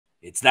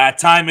It's that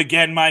time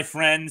again, my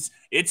friends.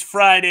 It's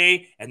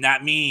Friday, and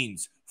that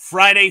means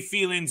Friday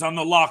feelings on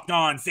the Locked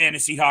On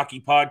Fantasy Hockey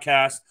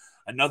Podcast.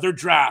 Another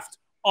draft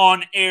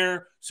on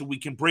air so we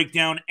can break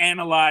down,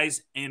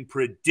 analyze, and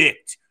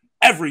predict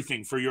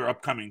everything for your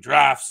upcoming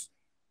drafts.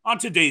 On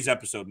today's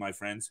episode, my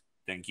friends,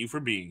 thank you for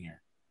being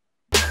here.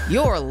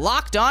 You're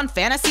Locked On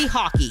Fantasy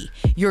Hockey,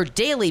 your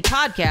daily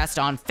podcast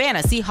on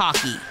fantasy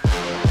hockey.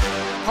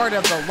 Part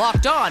of the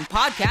Locked On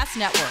Podcast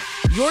Network,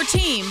 your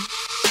team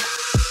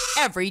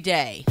every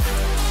day.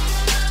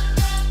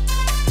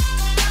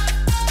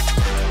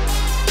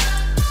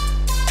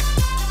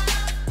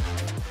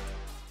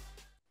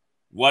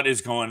 What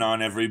is going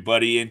on,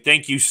 everybody? And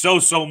thank you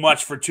so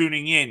much for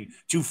tuning in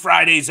to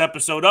Friday's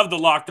episode of the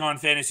Locked On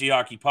Fantasy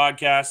Hockey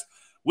Podcast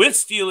with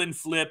Steele and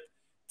Flip.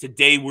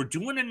 Today, we're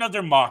doing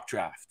another mock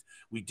draft.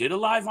 We did a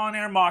live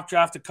on-air mock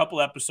draft a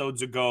couple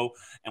episodes ago,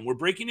 and we're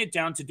breaking it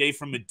down today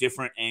from a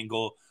different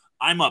angle.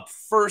 I'm up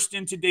first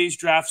in today's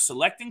draft,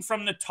 selecting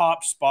from the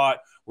top spot.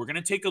 We're going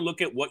to take a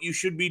look at what you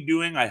should be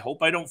doing. I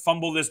hope I don't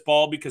fumble this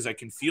ball because I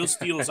can feel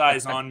Steele's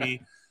eyes on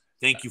me.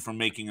 Thank you for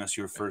making us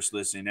your first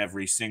listen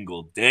every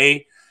single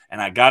day. And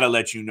I got to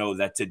let you know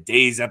that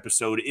today's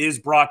episode is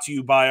brought to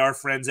you by our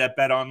friends at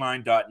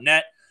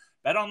betonline.net.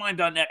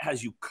 BetOnline.net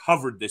has you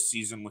covered this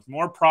season with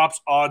more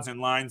props, odds,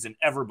 and lines than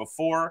ever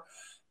before.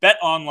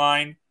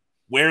 BetOnline,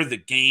 where the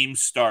game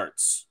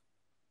starts.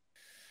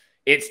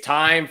 It's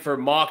time for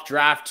Mock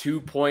Draft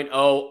 2.0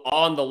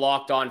 on the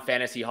Locked On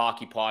Fantasy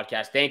Hockey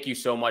Podcast. Thank you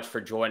so much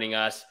for joining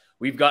us.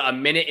 We've got a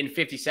minute and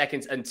 50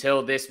 seconds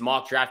until this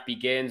mock draft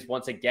begins.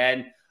 Once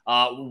again,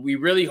 we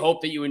really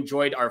hope that you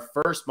enjoyed our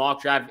first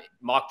mock draft.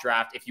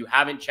 If you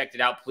haven't checked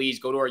it out, please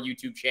go to our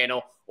YouTube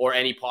channel or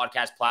any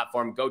podcast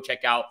platform. Go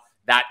check out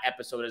that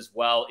episode as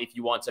well if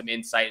you want some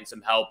insight and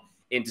some help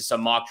into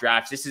some mock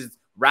drafts. This is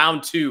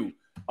round 2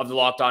 of the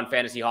Locked On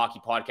Fantasy Hockey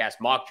Podcast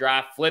mock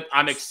draft. Flip,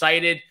 I'm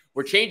excited.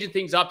 We're changing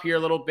things up here a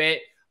little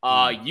bit.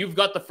 You've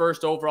got the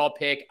first overall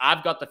pick.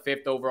 I've got the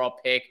 5th overall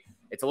pick.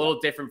 It's a little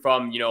different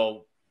from,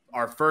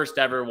 our first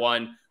ever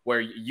one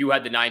where you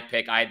had the 9th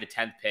pick, I had the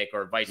 10th pick,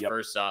 or vice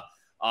versa.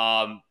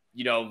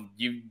 You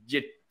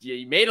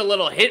made a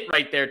little hint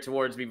right there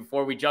towards me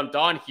before we jumped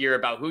on here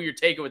about who you're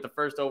taking with the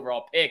first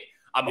overall pick.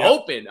 I'm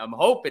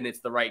hoping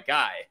it's the right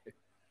guy.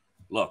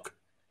 Look,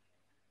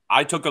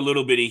 I took a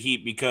little bit of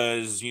heat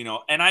because,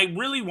 and I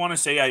really want to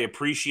say I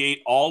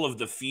appreciate all of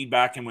the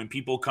feedback and when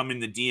people come in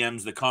the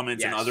DMs, the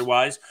comments, and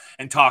otherwise,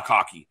 and talk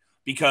hockey,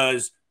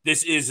 because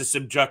this is a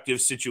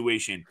subjective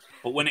situation.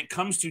 But when it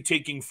comes to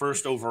taking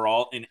first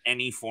overall in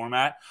any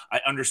format, I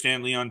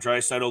understand Leon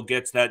Draisaitl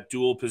gets that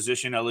dual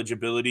position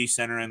eligibility,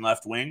 center and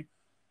left wing.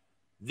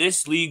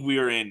 This league we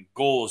are in,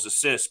 goals,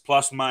 assists,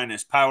 plus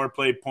minus, power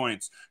play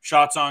points,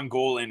 shots on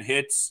goal, and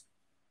hits,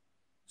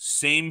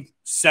 same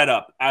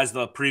setup as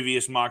the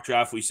previous mock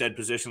draft. We said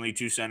positionally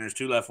 2 centers,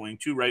 2 left wing,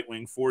 2 right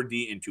wing,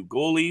 4D, and 2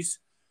 goalies.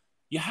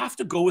 You have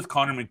to go with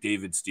Connor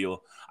McDavid,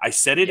 Steele. I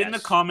said it in the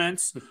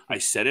comments. I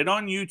said it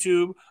on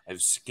YouTube. I'm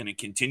going to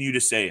continue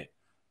to say it.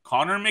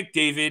 Connor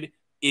McDavid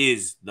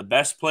is the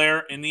best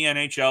player in the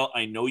NHL.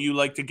 I know you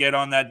like to get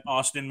on that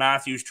Austin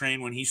Matthews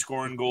train when he's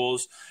scoring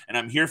goals, and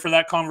I'm here for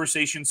that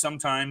conversation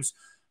sometimes,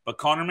 but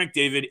Connor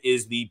McDavid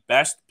is the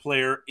best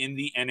player in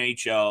the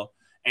NHL,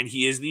 and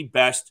he is the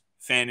best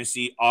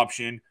fantasy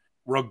option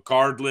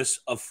regardless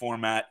of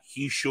format.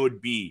 He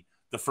should be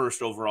the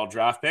first overall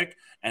draft pick,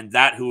 and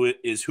that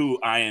is who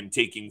I am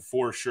taking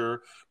for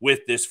sure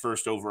with this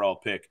first overall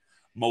pick.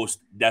 Most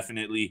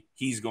definitely,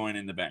 he's going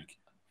in the bank.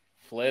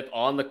 Flip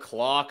on the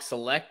clock,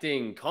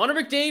 selecting Connor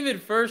McDavid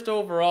first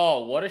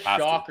overall. What a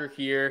shocker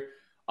here.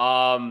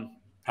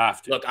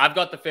 Have to. Look, I've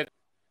got the 5th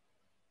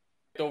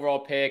overall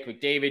pick.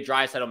 McDavid,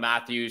 Draisaitl,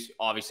 Matthews.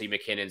 Obviously,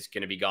 McKinnon's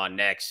going to be gone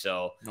next.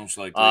 So most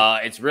likely.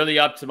 It's really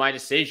up to my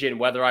decision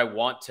whether I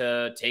want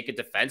to take a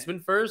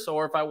defenseman first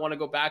or if I want to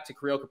go back to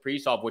Kirill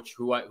Kaprizov,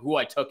 who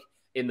I took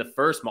in the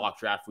first mock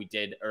draft we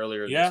did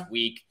earlier this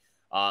week.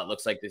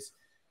 Looks like this.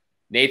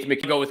 Nathan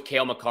McKinnon, go with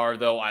Cale Makar,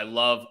 though. I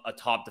love a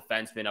top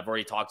defenseman. I've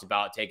already talked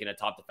about taking a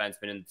top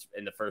defenseman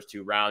in the first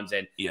 2 rounds,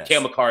 and Cale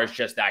Makar is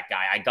just that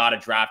guy. I got to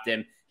draft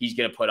him. He's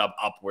going to put up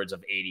upwards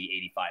of 80,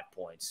 85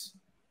 points.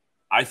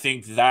 I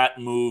think that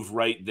move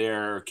right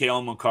there,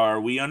 Cale Makar,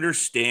 we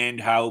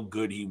understand how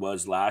good he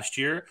was last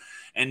year,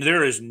 and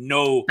there is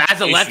no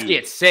Vasilevsky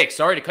at 6.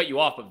 Sorry to cut you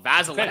off, but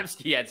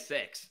Vasilevsky at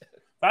 6.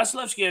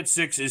 Vasilevsky at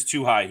 6 is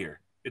too high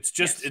here. It's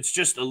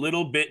just a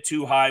little bit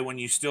too high when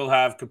you still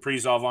have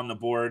Kaprizov on the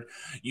board.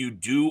 You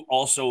do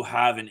also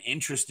have an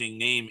interesting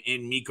name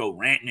in Mikko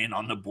Rantanen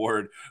on the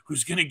board,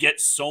 who's going to get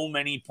so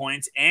many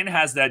points and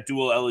has that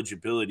dual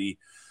eligibility.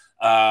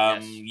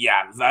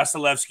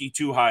 Vasilevsky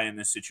too high in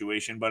this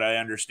situation, but I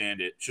understand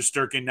it.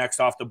 Shesterkin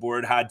next off the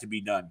board had to be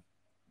done.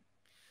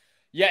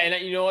 Yeah,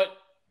 and you know what?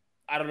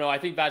 I don't know. I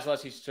think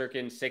Vasilevsky,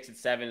 Shesterkin 6 and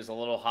 7 is a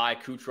little high.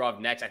 Kucherov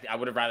next. I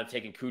would have rather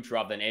taken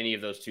Kucherov than any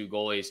of those 2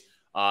 goalies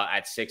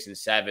at 6 and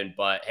 7.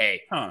 But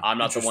hey, I'm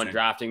not the one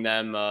drafting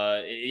them.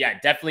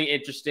 Definitely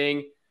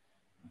interesting.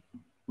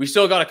 We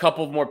still got a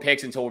couple more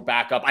picks until we're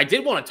back up. I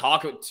did want to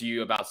talk to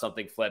you about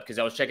something, Flip, because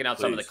I was checking out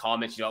some of the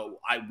comments. You know,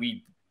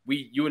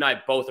 you and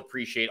I both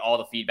appreciate all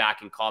the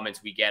feedback and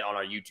comments we get on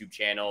our YouTube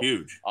channel.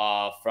 Huge.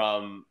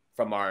 From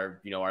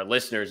our, you know, our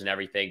listeners and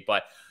everything.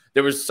 But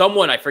there was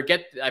someone, I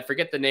forget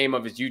the name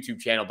of his YouTube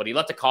channel, but he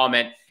left a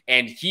comment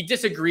and he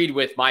disagreed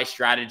with my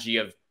strategy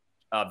of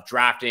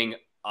drafting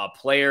a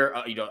player,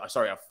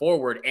 a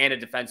forward and a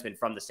defenseman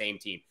from the same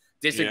team.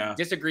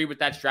 Disagreed with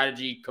that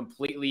strategy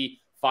completely.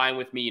 Fine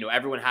with me. You know,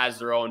 everyone has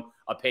their own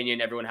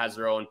opinion. Everyone has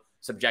their own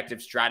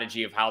subjective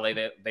strategy of how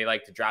they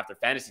like to draft their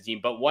fantasy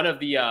team. But one of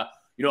the,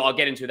 I'll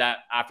get into that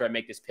after I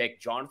make this pick.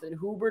 Jonathan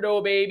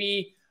Huberdeau,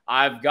 baby.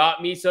 I've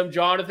got me some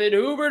Jonathan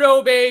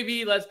Huberdeau,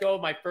 baby. Let's go.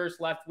 My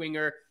first left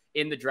winger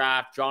in the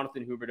draft,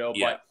 Jonathan Huberdeau.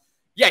 Yeah. But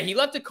yeah, he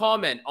left a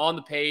comment on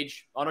the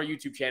page on our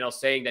YouTube channel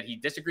saying that he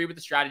disagreed with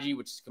the strategy,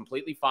 which is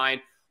completely fine.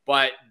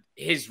 But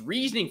his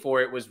reasoning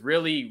for it was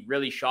really,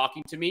 really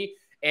shocking to me.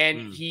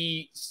 And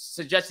he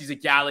suggests, he's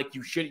like, yeah, like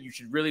you should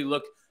really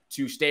look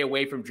to stay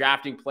away from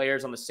drafting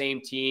players on the same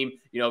team,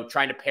 you know,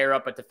 trying to pair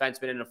up a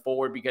defenseman and a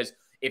forward, because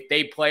if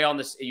they play on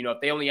this, you know,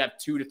 if they only have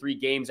 2 to 3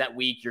 games that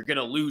week, you're going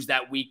to lose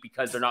that week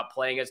because they're not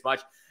playing as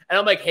much. And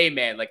I'm like, hey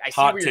man, like I see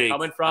where you're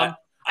coming from.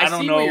 I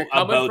don't know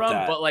about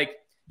that. But like,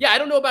 yeah, I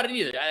don't know about it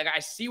either. I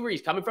see where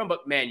he's coming from,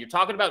 but man, you're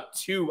talking about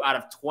 2 out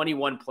of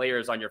 21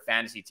 players on your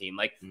fantasy team.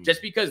 Like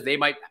just because they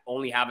might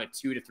only have a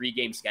 2 to 3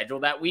 game schedule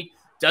that week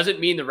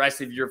doesn't mean the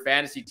rest of your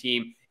fantasy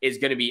team is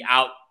going to be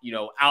out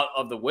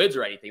of the woods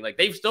or anything. Like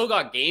they've still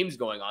got games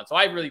going on. So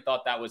I really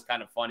thought that was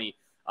kind of funny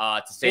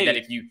to say that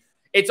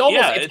it's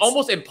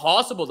almost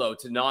impossible though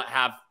to not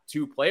have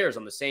 2 players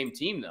on the same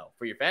team though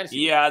for your fantasy.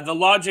 Yeah, the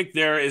logic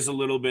there is a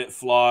little bit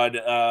flawed.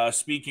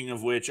 Speaking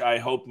of which, I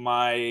hope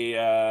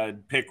my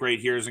pick right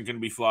here isn't going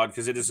to be flawed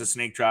because it is a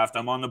snake draft.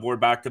 I'm on the board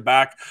back to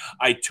back.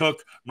 I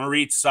took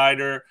Moritz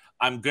Seider.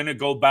 I'm going to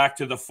go back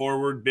to the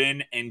forward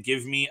bin and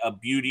give me a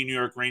beauty New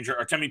York Ranger,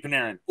 Artemi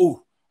Panarin.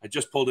 Ooh, I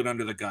just pulled it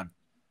under the gun.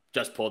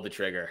 Just pulled the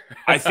trigger.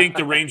 I think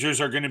the Rangers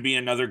are going to be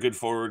another good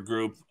forward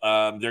group.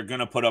 They're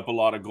going to put up a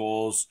lot of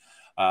goals.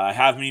 I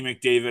have me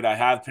McDavid. I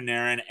have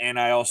Panarin, and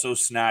I also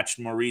snatched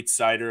Moritz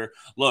Seider.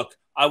 Look,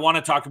 I want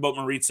to talk about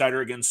Moritz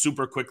Seider again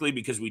super quickly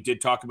because we did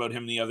talk about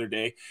him the other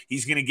day.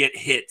 He's going to get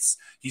hits.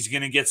 He's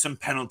going to get some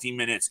penalty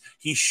minutes.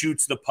 He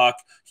shoots the puck.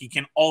 He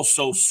can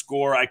also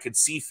score. I could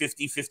see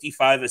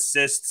 50-55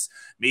 assists,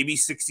 maybe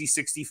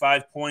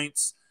 60-65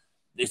 points.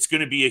 It's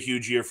going to be a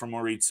huge year for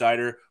Moritz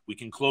Seider. We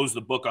can close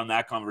the book on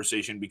that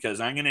conversation because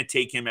I'm going to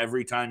take him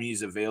every time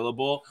he's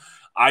available.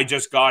 I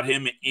just got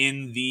him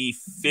in the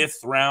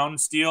 5th round,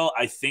 Steele.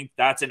 I think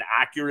that's an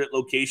accurate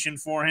location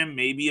for him,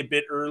 maybe a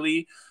bit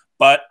early,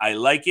 but I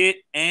like it.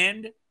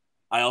 And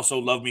I also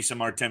love me some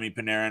Artemi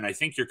Panarin. I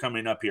think you're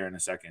coming up here in a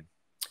second.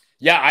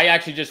 Yeah, I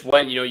actually just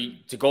went,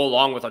 to go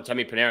along with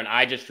Artemi Panarin.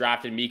 I just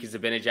drafted Mika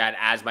Zibanejad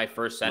as my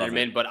first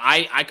centerman, but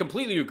I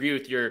completely agree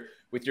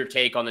with your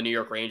take on the New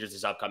York Rangers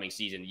this upcoming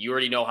season. You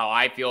already know how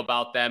I feel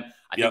about them.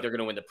 I think they're going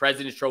to win the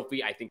President's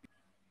Trophy. I think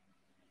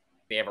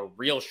they have a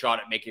real shot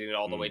at making it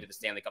all the way to the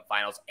Stanley Cup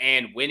Finals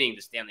and winning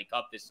the Stanley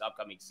Cup this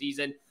upcoming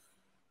season.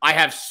 I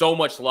have so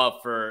much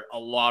love for a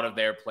lot of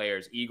their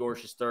players. Igor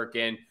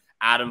Shesterkin,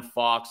 Adam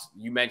Fox,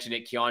 you mentioned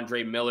it,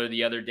 Keandre Miller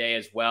the other day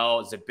as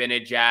well,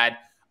 Zibanejad,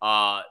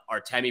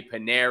 Artemi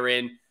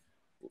Panarin,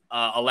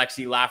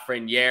 Alexis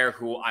Lafreniere,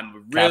 who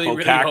I'm really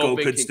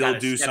hoping could can still kind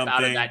of do step something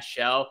out of that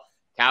shell.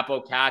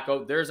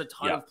 Capo. There's a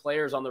ton of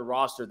players on the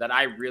roster that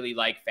I really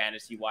like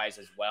fantasy-wise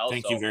as well.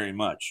 Thank you very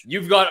much.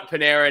 You've got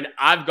Panarin.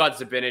 I've got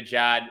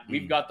Zibanejad.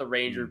 We've got the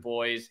Ranger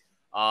boys.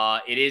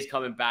 It is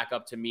coming back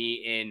up to me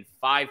in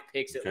 5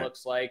 picks, it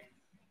looks like.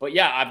 But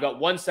yeah, I've got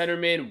 1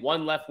 centerman,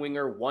 1 left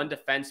winger, 1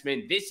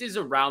 defenseman. This is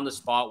around the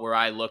spot where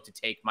I look to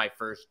take my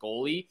first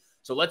goalie.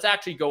 So let's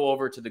actually go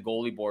over to the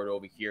goalie board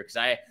over here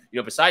because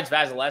besides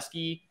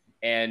Vasilevsky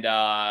and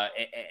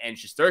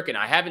Shesterkin,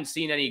 I haven't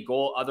seen any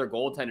other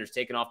goaltenders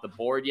taken off the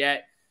board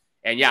yet.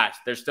 And yeah,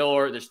 they're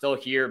still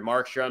here.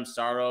 Markstrom,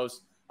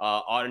 Saros,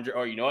 Ottinger.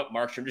 Or you know what?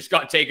 Markstrom just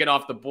got taken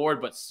off the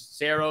board, but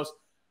Saros,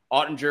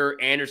 Ottinger,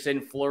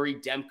 Anderson, Fleury,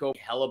 Demko,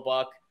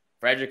 Hellebuck,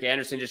 Frederik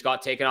Anderson just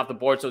got taken off the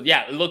board. So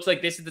yeah, it looks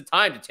like this is the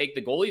time to take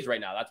the goalies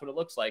right now. That's what it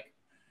looks like.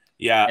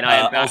 Yeah, and I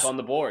am back on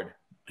the board.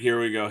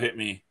 Here we go. Hit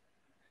me.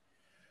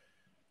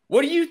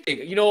 What do you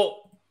think?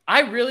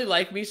 I really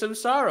like me some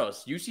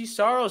Saros. You see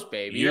Saros,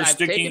 baby. You're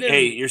sticking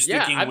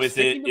with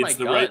it. It's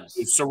the right.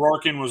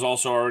 Sorokin was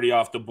also already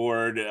off the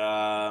board.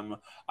 I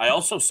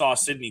also saw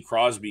Sidney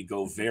Crosby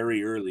go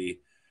very early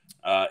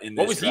in this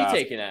What was draft.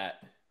 he taken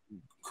at?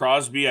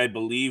 Crosby, I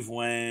believe,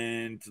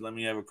 went. Let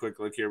me have a quick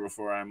look here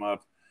before I'm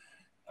up.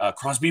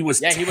 Crosby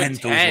was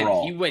 10th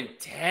overall. He went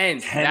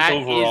 10th. That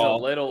overall.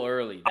 Is a little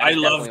early. I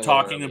love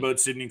talking about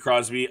Sidney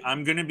Crosby.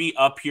 I'm going to be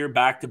up here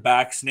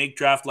back-to-back. Snake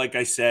draft, like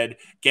I said.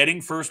 Getting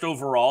first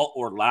overall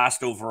or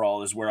last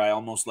overall is where I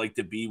almost like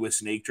to be with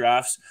snake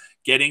drafts.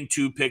 Getting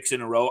 2 picks in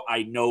a row,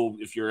 I know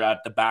if you're at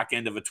the back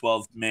end of a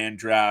 12-man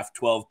draft,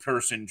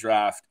 12-person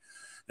draft,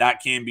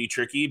 that can be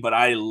tricky, but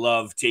I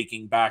love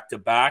taking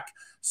back-to-back.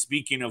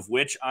 Speaking of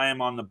which, I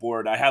am on the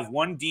board. I have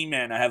one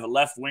D-man, I have a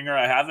left winger,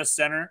 I have a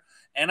center,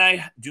 and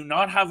I do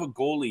not have a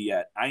goalie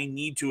yet. I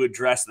need to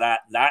address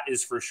that. That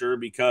is for sure,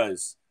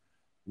 because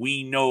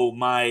we know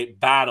my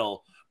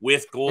battle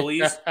with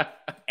goalies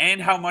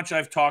and how much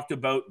I've talked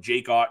about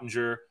Jake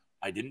Ottinger.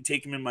 I didn't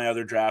take him in my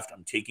other draft.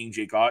 I'm taking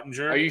Jake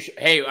Ottinger.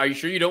 Are you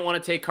sure you don't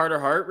want to take Carter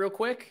Hart real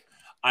quick?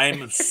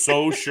 I'm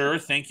so sure.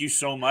 Thank you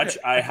so much.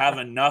 I have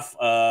enough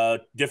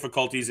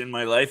difficulties in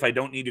my life. I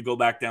don't need to go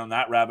back down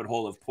that rabbit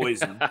hole of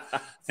poison.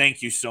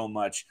 Thank you so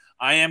much.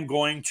 I am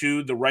going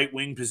to the right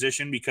wing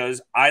position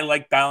because I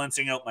like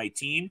balancing out my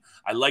team.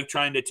 I like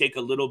trying to take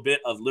a little bit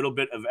of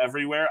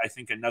everywhere. I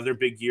think another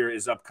big year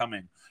is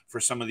upcoming for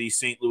some of these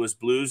St. Louis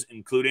Blues,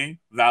 including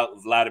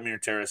Vladimir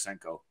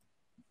Tarasenko.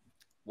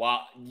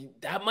 Wow,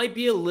 that might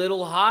be a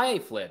little high,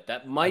 Flip.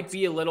 That might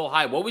be a little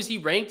high. What was he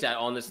ranked at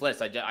on this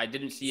list? I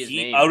didn't see his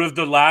name. Out of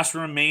the last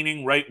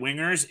remaining right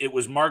wingers, it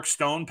was Mark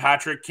Stone,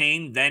 Patrick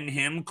Kane, then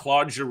him,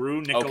 Claude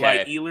Giroux,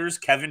 Nikolai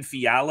Ehlers, Kevin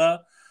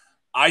Fiala.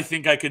 I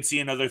think I could see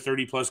another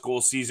 30-plus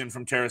goal season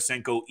from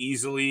Tarasenko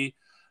easily.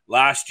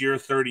 Last year,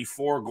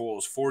 34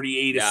 goals,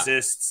 48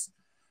 assists,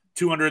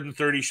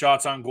 230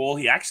 shots on goal.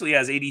 He actually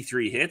has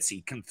 83 hits. He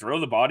can throw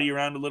the body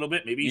around a little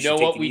bit. Maybe you should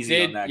take it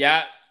easy on that.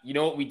 Yeah. You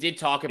know what? We did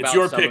talk about. It's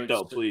your pick,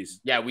 though,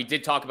 please. Yeah, we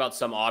did talk about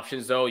some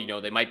options, though. You know,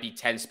 they might be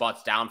 10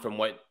 spots down from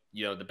what,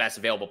 you know, the best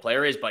available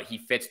player is, but he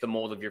fits the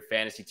mold of your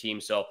fantasy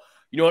team. So,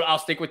 you know what? I'll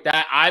stick with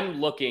that.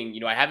 I'm looking, you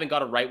know, I haven't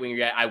got a right winger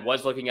yet. I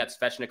was looking at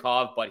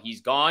Svechnikov, but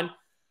he's gone.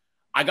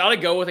 I got to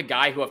go with a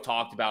guy who I've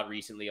talked about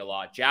recently a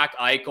lot, Jack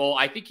Eichel.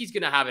 I think he's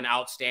going to have an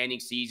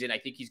outstanding season. I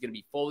think he's going to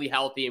be fully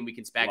healthy, and we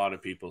can expect a lot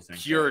of people think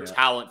pure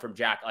talent from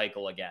Jack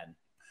Eichel again.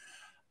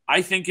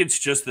 I think it's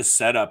just the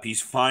setup.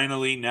 He's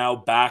finally now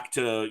back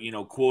to, you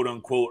know, quote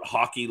unquote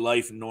hockey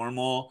life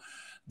normal.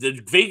 The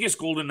Vegas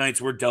Golden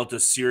Knights were dealt a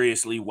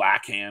seriously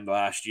whack hand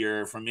last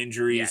year, from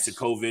injuries to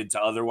COVID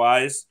to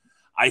otherwise.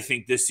 I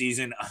think this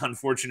season,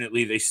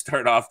 unfortunately, they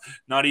start off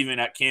not even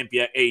at camp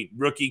yet. Hey,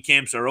 rookie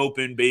camps are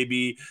open,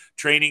 baby.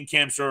 Training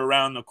camps are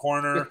around the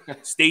corner.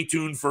 Stay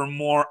tuned for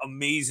more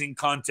amazing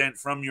content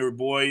from your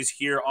boys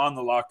here on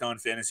the Locked On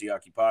Fantasy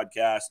Hockey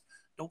Podcast.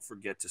 Don't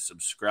forget to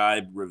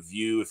subscribe,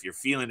 review. If you're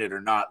feeling it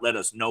or not, let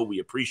us know. We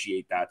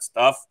appreciate that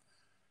stuff.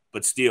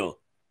 But still,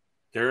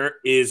 there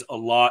is a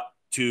lot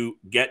to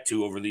get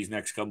to over these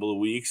next couple of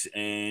weeks.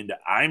 And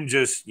I'm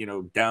just, you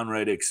know,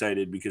 downright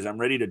excited because I'm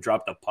ready to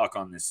drop the puck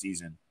on this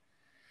season.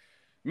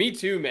 Me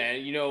too,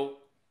 man. You know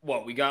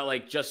what? We got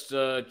like just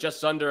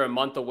under a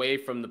month away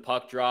from the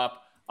puck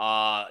drop.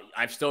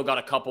 I've still got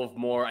a couple of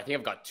more. I think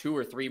I've got 2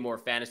 or 3 more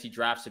fantasy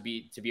drafts to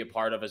be a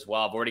part of as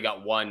well. I've already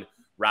got one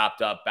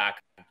wrapped up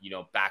back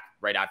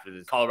right after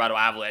the Colorado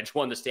Avalanche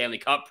won the Stanley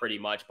Cup pretty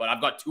much. But I've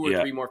got 2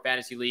 or 3 more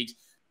fantasy leagues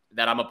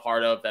that I'm a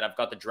part of, that I've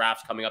got the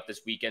drafts coming up this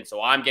weekend. So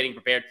I'm getting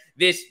prepared.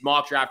 This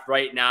mock draft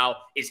right now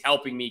is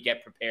helping me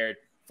get prepared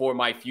for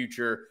my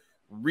future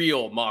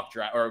real mock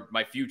draft, or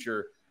my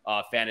future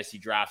fantasy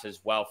drafts as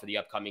well for the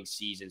upcoming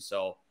season.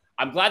 So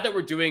I'm glad that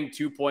we're doing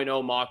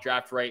 2.0 mock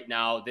draft right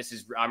now.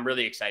 I'm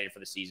really excited for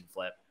the season,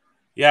 Flip.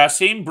 Yeah,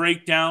 same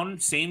breakdown,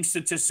 same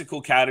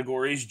statistical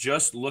categories,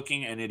 just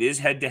looking, and it is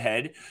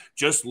head-to-head,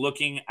 just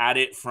looking at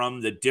it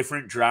from the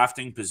different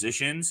drafting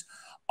positions.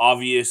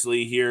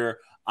 Obviously here,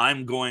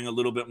 I'm going a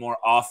little bit more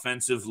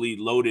offensively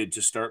loaded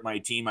to start my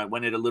team. I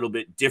went it a little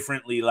bit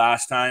differently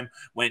last time,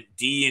 went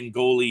D and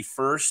goalie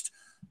first.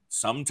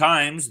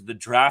 Sometimes the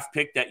draft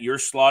pick that you're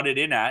slotted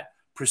in at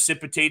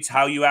precipitates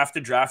how you have to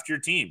draft your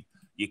team.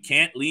 You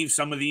can't leave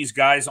some of these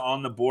guys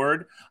on the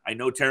board. I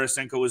know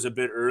Tarasenko was a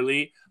bit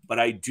early, but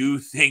I do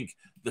think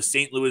the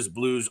St. Louis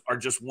Blues are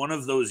just one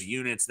of those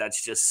units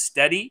that's just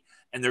steady,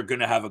 and they're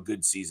going to have a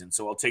good season.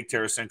 So I'll take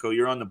Tarasenko.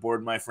 You're on the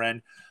board, my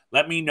friend.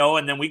 Let me know,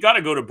 and then we got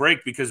to go to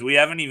break because we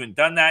haven't even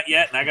done that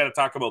yet, and I got to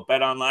talk about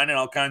Bet Online and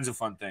all kinds of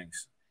fun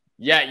things.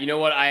 Yeah, you know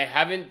what? I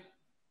haven't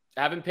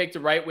picked a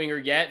right winger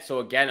yet. So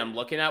again, I'm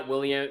looking at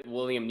William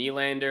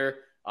Nylander,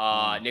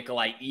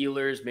 Nikolai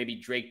Ehlers, maybe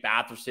Drake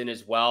Batherson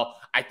as well.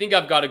 I think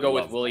I've got to go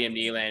with William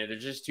Nylander.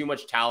 There's just too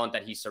much talent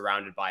that he's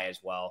surrounded by as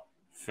well.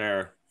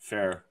 Fair.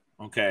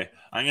 Okay,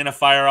 I'm going to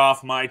fire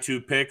off my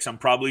 2 picks. I'm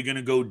probably going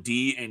to go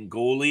D and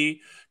goalie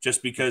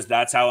just because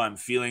that's how I'm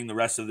feeling the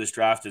rest of this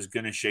draft is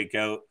going to shake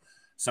out.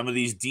 Some of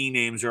these D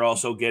names are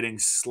also getting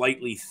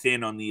slightly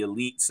thin on the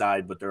elite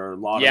side, but there are a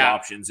lot of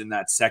options in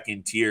that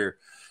second tier,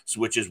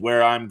 which is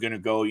where I'm going to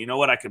go. You know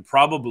what? I could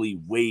probably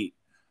wait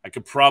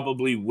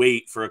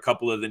for a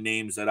couple of the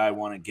names that I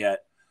want to get.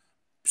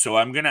 So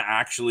I'm going to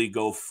actually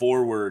go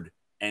forward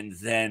and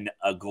then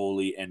a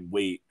goalie and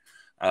wait.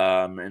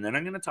 And then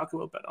I'm going to talk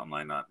about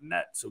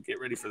BetOnline.net. So get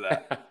ready for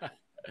that.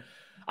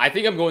 I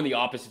think I'm going the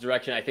opposite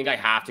direction. I think I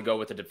have to go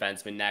with the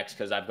defenseman next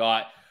because I've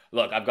got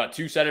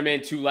 2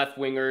 centermen, 2 left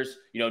wingers.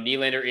 You know,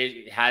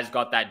 Nylander has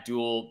got that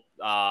dual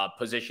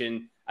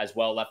position as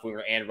well, left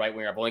winger and right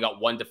winger. I've only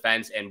got 1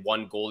 defense and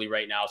 1 goalie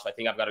right now. So I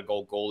think I've got to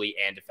go goalie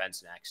and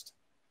defense next.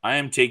 I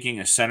am taking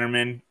a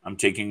centerman. I'm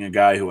taking a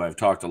guy who I've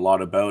talked a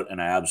lot about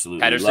and I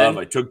absolutely Pedersen? love.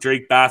 I took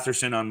Drake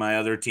Batherson on my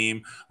other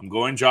team. I'm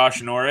going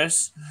Josh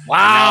Norris.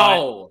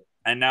 Wow.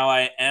 And now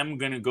I am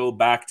going to go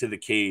back to the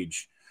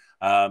cage.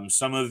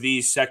 Some of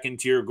these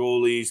second-tier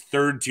goalies,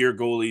 third-tier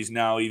goalies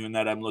now even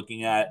that I'm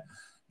looking at,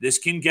 this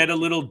can get a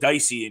little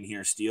dicey in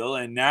here, Steele.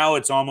 And now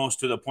it's almost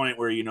to the point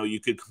where, you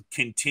could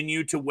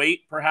continue to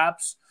wait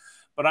perhaps.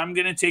 But I'm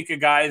going to take a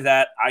guy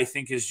that I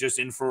think is just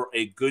in for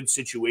a good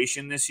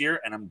situation this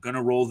year, and I'm going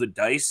to roll the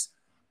dice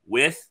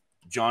with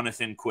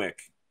Jonathan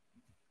Quick.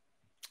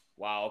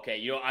 Wow,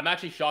 okay. I'm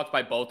actually shocked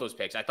by both those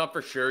picks. I thought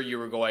for sure you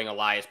were going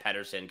Elias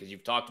Pettersson because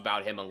you've talked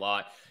about him a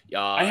lot.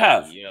 I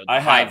have.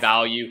 High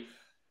value.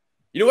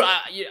 You know what?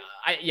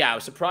 I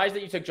was surprised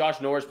that you took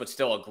Josh Norris, but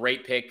still a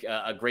great pick,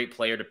 a great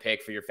player to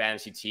pick for your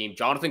fantasy team.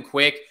 Jonathan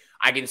Quick,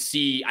 I can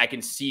see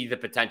the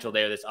potential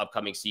there this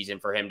upcoming season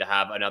for him to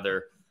have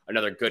another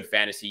good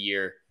fantasy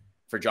year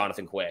for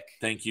Jonathan Quick.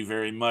 Thank you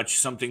very much.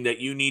 Something that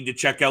you need to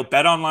check out,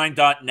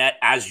 betonline.net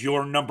as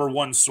your number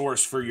one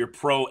source for your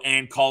pro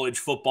and college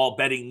football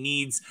betting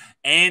needs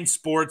and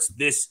sports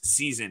this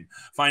season.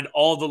 Find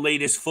all the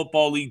latest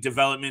football league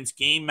developments,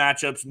 game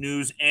matchups,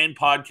 news, and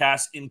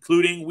podcasts,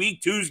 including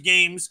Week 2's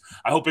games.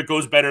 I hope it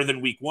goes better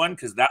than Week 1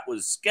 because that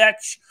was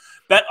sketch.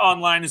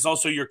 BetOnline is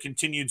also your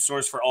continued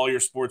source for all your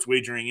sports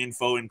wagering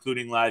info,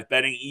 including live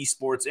betting,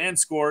 esports, and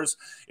scores.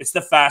 It's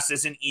the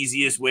fastest and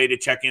easiest way to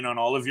check in on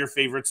all of your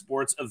favorite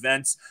sports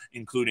events,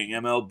 including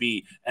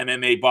MLB,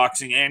 MMA,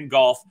 boxing, and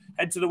golf.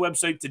 Head to the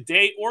website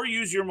today or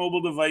use your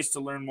mobile device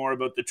to learn more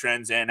about the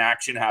trends and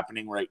action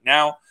happening right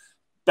now.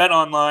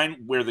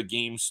 BetOnline, where the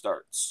game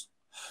starts.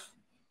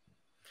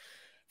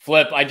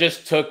 Flip, I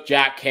just took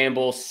Jack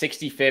Campbell,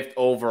 65th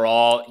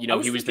overall.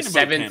 He was the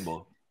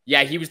 7th.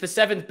 Yeah, he was the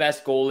 7th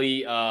best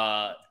goalie,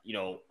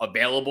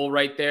 available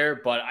right there.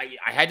 But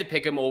I had to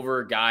pick him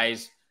over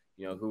guys,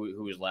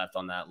 who was left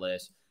on that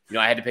list.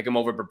 I had to pick him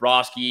over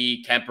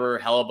Bobrovsky, Kemper,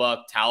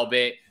 Hellebuck,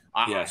 Talbot.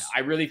 Yes.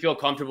 I really feel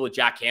comfortable with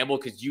Jack Campbell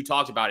because you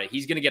talked about it.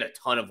 He's going to get a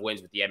ton of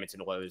wins with the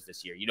Edmonton Oilers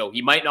this year.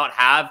 He might not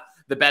have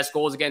the best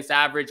goals against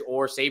average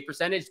or save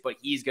percentage, but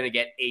he's going to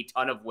get a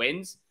ton of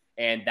wins.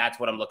 And that's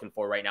what I'm looking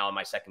for right now in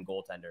my second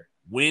goaltender.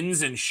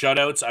 Wins and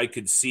shutouts I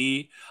could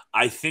see.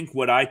 I think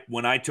when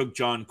I took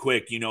John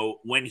Quick,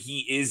 when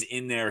he is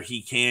in there,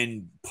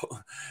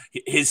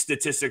 his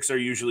statistics are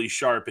usually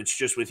sharp. It's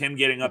just with him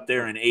getting up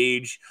there in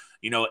age,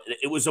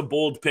 it was a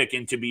bold pick.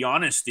 And to be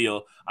honest,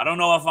 Steele, I don't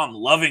know if I'm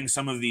loving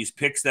some of these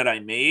picks that I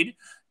made.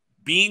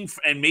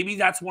 And maybe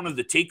that's one of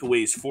the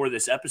takeaways for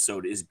this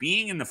episode is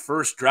being in the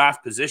first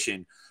draft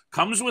position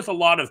comes with a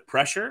lot of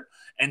pressure.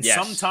 And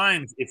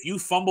sometimes if you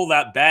fumble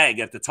that bag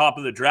at the top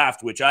of the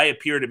draft, which I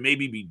appear to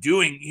maybe be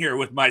doing here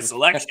with my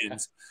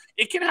selections,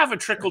 it can have a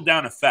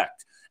trickle-down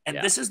effect. And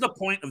this is the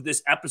point of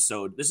this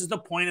episode. This is the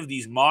point of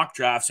these mock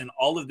drafts and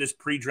all of this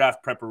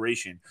pre-draft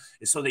preparation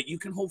is so that you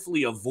can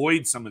hopefully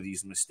avoid some of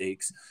these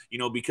mistakes,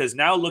 because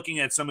now looking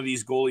at some of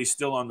these goalies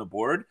still on the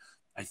board,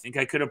 I think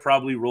I could have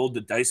probably rolled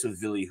the dice with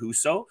Ville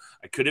Husso.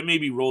 I could have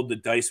maybe rolled the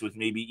dice with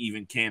maybe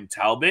even Cam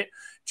Talbot,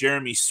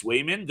 Jeremy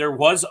Swayman. There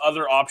was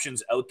other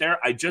options out there.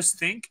 I just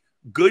think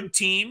good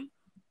team,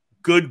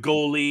 good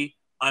goalie.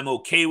 I'm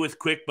okay with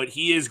Quick, but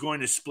he is going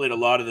to split a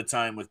lot of the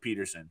time with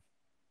Peterson.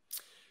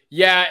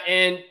 Yeah,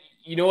 and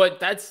you know what?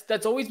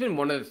 That's always been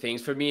one of the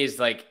things for me is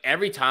like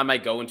every time I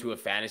go into a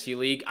fantasy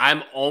league,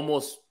 I'm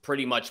almost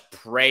pretty much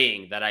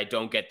praying that I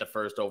don't get the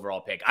first overall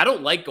pick. I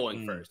don't like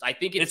going first. I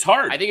think it's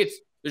hard. I think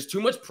there's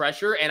too much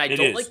pressure, and I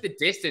don't like the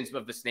distance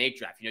of the snake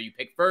draft. You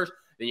pick first,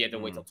 then you have to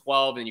wait till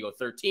 12, and then you go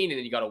 13, and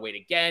then you got to wait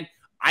again.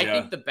 I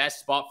think the best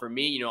spot for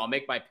me, I'll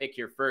make my pick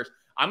here first.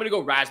 I'm going to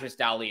go Rasmus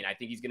Dahlin. I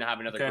think he's going to have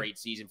another great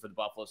season for the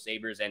Buffalo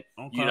Sabres, and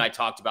you and I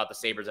talked about the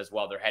Sabres as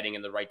well. They're heading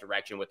in the right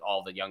direction with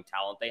all the young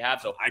talent they have.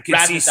 So I can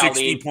see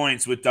 60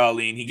 points with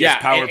Dahlin. He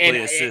gets power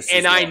play assists.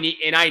 And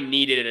I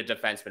needed a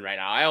defenseman right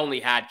now. I only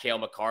had Cale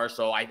Makar,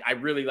 so I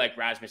really like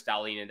Rasmus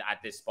Dahlin at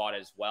this spot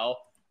as well.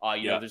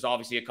 There's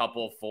obviously a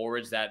couple of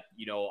forwards that,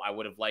 I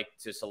would have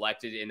liked to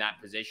selected in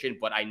that position,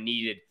 but I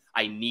needed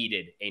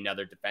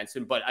another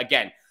defenseman. But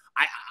again,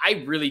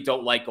 I really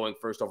don't like going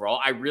first overall.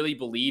 I really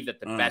believe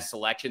that the best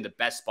selection, the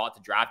best spot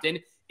to draft in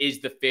is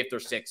the 5th or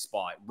 6th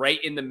spot,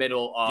 right in the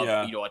middle of,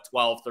 a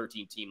 12,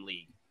 13 team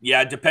league.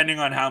 Yeah, depending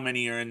on how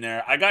many are in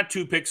there. I got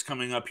 2 picks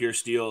coming up here,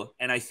 Steele.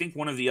 And I think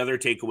one of the other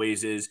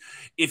takeaways is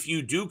if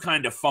you do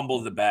kind of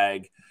fumble the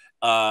bag,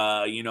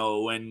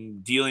 when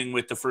dealing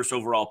with the first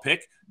overall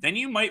pick, then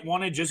you might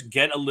want to just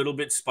get a little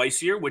bit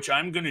spicier, which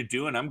I'm going to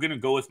do. And I'm going to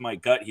go with my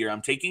gut here.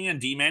 I'm taking a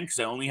D-man because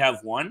I only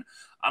have one.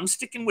 I'm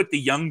sticking with the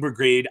young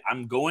brigade.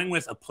 I'm going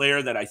with a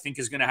player that I think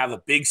is going to have a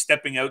big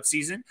stepping out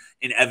season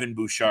in Evan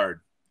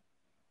Bouchard.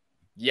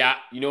 Yeah,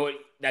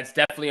 that's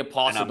definitely a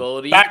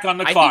possibility. Back on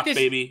the clock,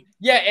 baby.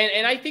 Yeah,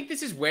 and I think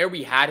this is where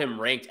we had him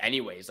ranked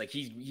anyways. Like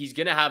he's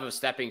going to have a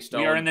stepping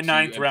stone. We are in the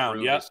 9th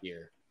round, this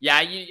year. Yeah,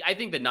 I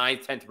think the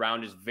 9th, 10th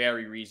round is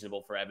very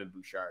reasonable for Evan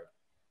Bouchard.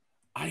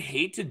 I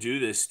hate to do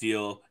this,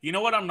 Steele. You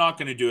know what? I'm not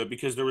going to do it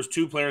because there was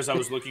two players I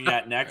was looking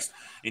at next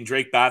in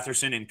Drake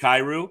Batherson and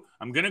Kyrou.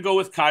 I'm going to go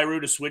with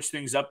Kyrou to switch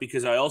things up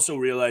because I also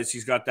realize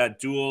he's got that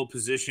dual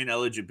position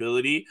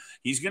eligibility.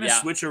 He's going to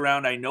switch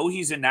around. I know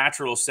he's a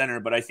natural center,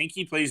 but I think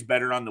he plays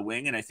better on the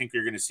wing, and I think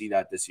you're going to see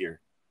that this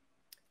year.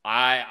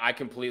 I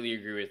completely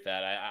agree with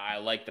that. I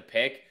like the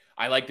pick.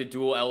 I like the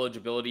dual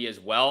eligibility as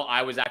well.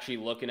 I was actually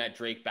looking at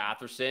Drake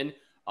Batherson,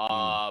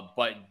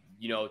 but,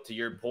 to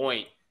your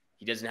point,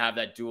 he doesn't have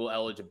that dual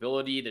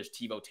eligibility. There's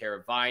Teuvo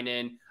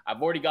Teravainen.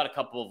 I've already got a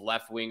couple of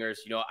left wingers.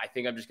 I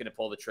think I'm just going to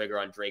pull the trigger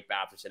on Drake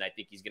Batherson. I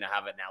think he's going to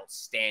have an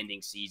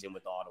outstanding season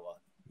with Ottawa.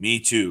 Me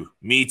too.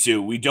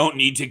 We don't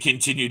need to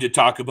continue to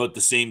talk about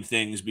the same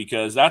things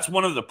because that's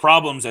one of the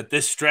problems at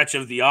this stretch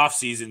of the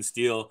offseason,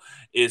 Steele,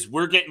 is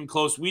we're getting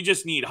close. We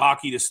just need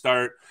hockey to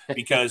start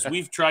because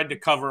we've tried to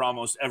cover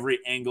almost every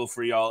angle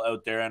for y'all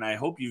out there, and I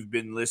hope you've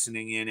been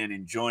listening in and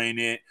enjoying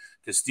it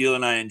because Steele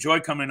and I enjoy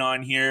coming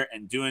on here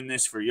and doing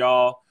this for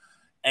y'all.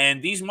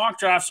 And these mock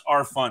drafts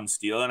are fun,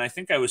 Steele. And I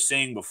think I was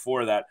saying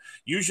before that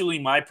usually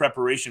my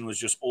preparation was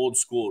just old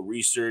school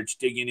research,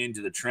 digging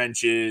into the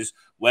trenches,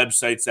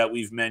 websites that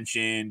we've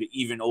mentioned,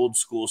 even old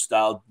school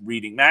style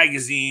reading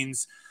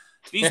magazines.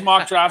 These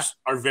mock drafts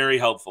are very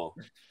helpful.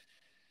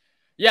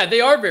 Yeah,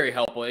 they are very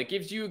helpful. It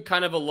gives you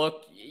kind of a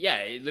look. Yeah,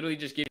 it literally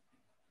just gives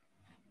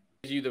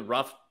you the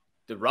rough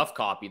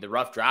copy, the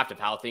rough draft of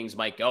how things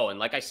might go. And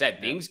like I said,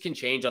 things can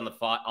change on the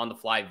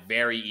fly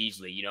very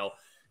easily.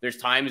 There's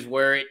times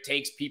where it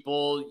takes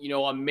people,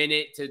 a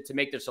minute to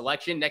make their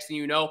selection. Next thing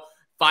you know,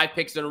 5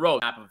 picks in a row,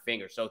 snap of a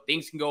finger. So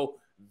things can go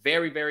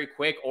very, very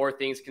quick or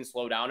things can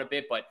slow down a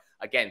bit. But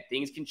again,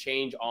 things can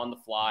change on the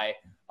fly.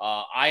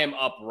 I am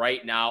up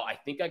right now. I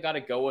think I got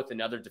to go with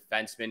another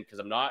defenseman because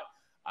I'm not,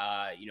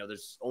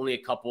 there's only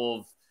a couple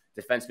of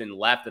defensemen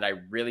left that I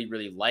really,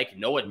 really like.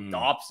 Noah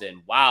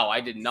Dobson. Wow,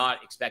 I did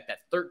not expect that.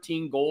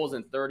 13 goals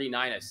and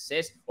 39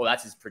 assists. Oh,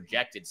 that's his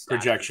projections for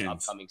this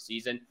upcoming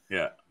season.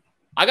 Yeah.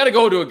 I got to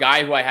go to a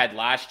guy who I had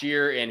last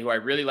year and who I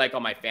really like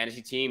on my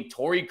fantasy team.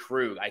 Torrey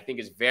Krug, I think,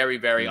 is very,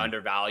 very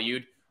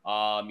undervalued.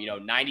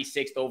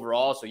 96th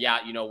overall. So yeah,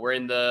 we're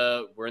in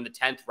the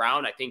 10th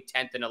round. I think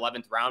 10th and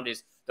 11th round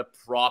is the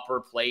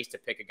proper place to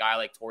pick a guy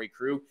like Torrey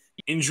Krug.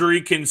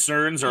 Injury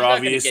concerns are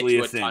obviously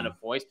a thing. Ton of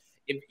points.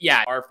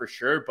 Are for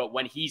sure. But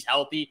when he's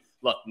healthy,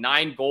 look,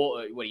 9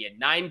 goals. He had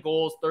 9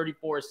 goals,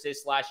 34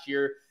 assists last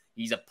year.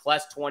 He's a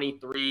plus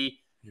 23,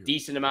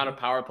 decent amount of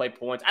power play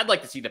points. I'd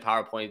like to see the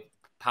power play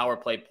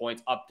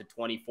points up to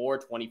 24,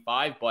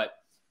 25. But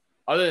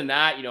other than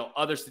that,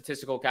 other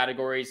statistical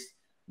categories,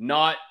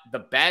 not the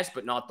best,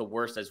 but not the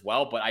worst as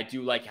well. But I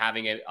do like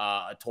having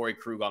a Torrey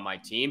Krug on my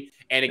team.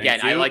 And again,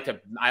 I like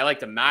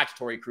to match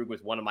Torrey Krug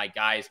with one of my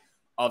guys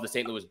of the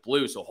St. Louis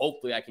Blues. So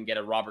hopefully I can get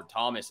a Robert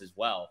Thomas as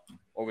well.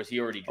 Or was he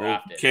already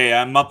drafted? Okay,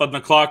 I'm up on the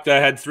clock. I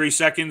had 3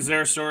 seconds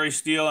there. Sorry,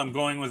 Steele. I'm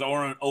going with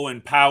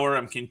Owen Power.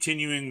 I'm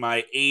continuing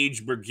my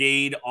age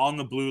brigade on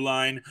the blue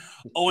line.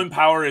 Owen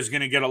Power is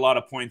going to get a lot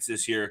of points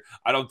this year.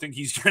 I don't think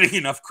he's getting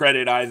enough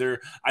credit either.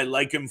 I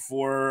like him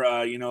for,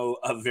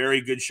 a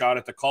very good shot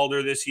at the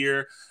Calder this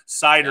year.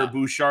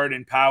 Bouchard,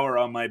 and Power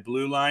on my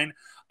blue line.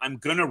 I'm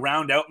going to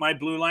round out my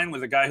blue line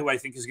with a guy who I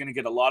think is going to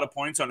get a lot of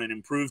points on an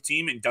improved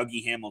team in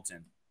Dougie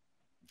Hamilton.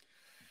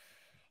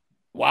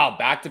 Wow,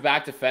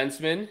 back-to-back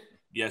defensemen?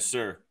 Yes,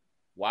 sir.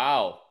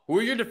 Wow. Who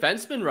are your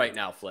defensemen right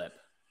now, Flip?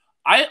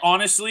 I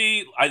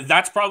honestly,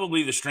 that's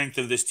probably the strength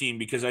of this team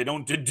because I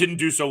didn't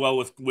do so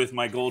well with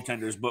my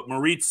goaltenders. But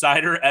Moritz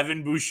Seider,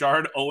 Evan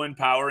Bouchard, Owen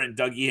Power, and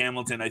Dougie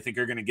Hamilton, I think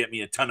are going to get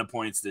me a ton of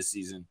points this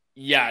season.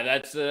 Yeah,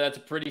 that's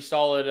a pretty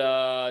solid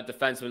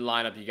defenseman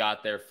lineup you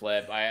got there,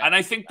 Flip.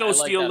 I think, though,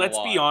 Steele, let's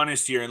be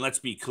honest here and let's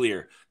be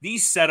clear.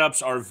 These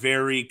setups are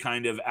very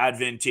kind of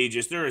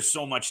advantageous. There is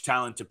so much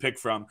talent to pick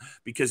from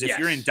because if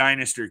you're in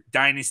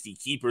dynasty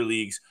keeper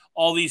leagues,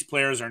 all these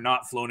players are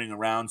not floating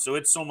around. So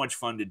it's so much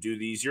fun to do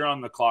these. You're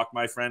on the clock,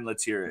 my friend.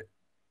 Let's hear it.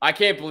 I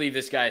can't believe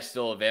this guy is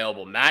still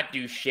available. Matt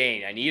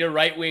Duchene. I need a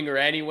right winger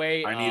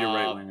anyway. I need a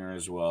right winger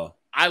as well.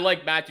 I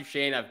like Matt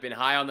Duchene. I've been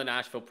high on the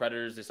Nashville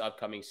Predators this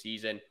upcoming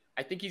season.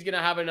 I think he's going to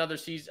have another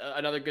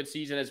good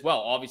season as well.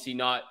 Obviously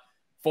not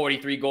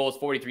 43 goals,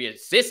 43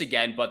 assists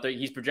again, but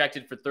he's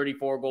projected for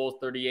 34 goals,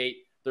 38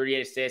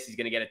 assists. He's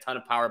going to get a ton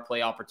of power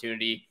play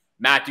opportunity.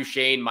 Matt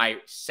Duchene, my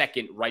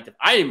second right.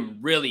 I am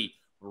really,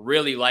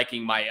 really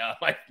liking my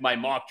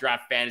mock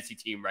draft fantasy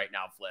team right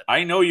now, Flip.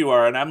 I know you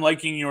are, and I'm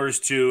liking yours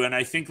too. And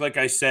I think, like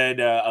I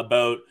said,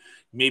 about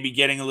maybe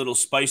getting a little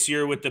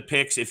spicier with the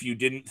picks if you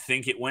didn't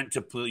think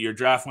your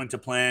draft went to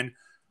plan.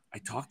 I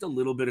talked a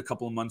little bit a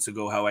couple of months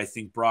ago how I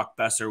think Brock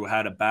Besser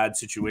had a bad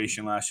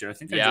situation last year. I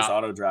think I just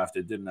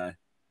auto-drafted, didn't I?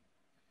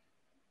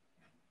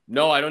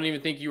 No, I don't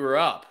even think you were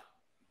up.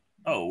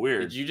 Oh,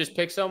 weird. Did you just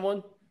pick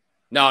someone?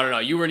 No.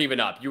 You weren't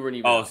even up.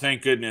 Oh,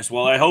 thank goodness.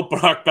 Well, I hope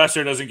Brock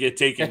Besser doesn't get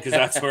taken because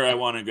that's where I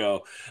want to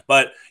go.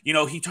 But,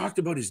 he talked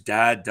about his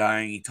dad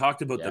dying. He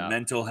talked about the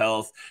mental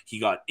health. He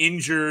got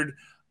injured.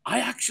 I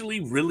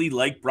actually really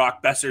like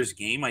Brock Besser's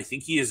game. I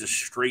think he is a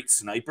straight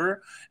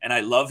sniper, and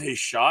I love his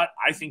shot.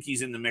 I think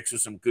he's in the mix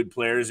with some good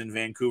players in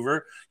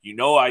Vancouver.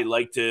 I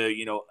like to,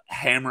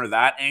 hammer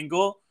that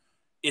angle.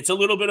 It's a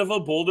little bit of a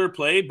bolder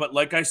play, but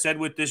like I said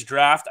with this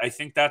draft, I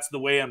think that's the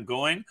way I'm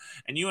going.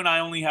 And you and I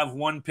only have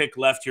one pick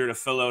left here to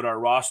fill out our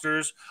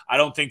rosters. I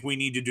don't think we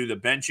need to do the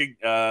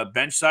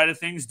bench side of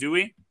things, do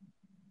we?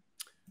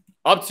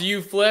 Up to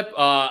you, Flip.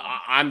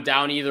 I'm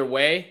down either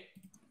way.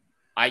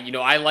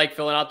 I like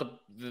filling out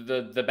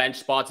the bench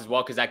spots as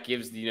well, because that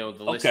gives the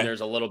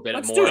listeners a little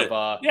bit more of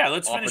a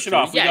let's finish it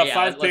off. We got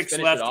 5 picks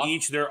left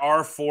each. There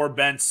are 4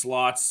 bench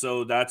slots,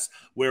 so that's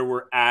where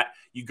we're at.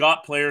 You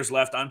got players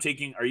left.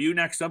 Are you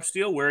next up,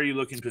 Steele? Where are you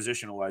looking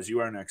positional wise?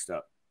 You are next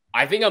up.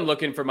 I think I'm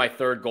looking for my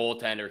 3rd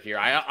goaltender here.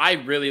 I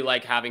really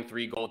like having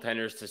 3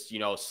 goaltenders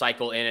to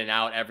cycle in and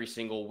out every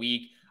single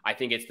week. I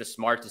think it's the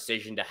smart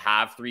decision to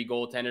have 3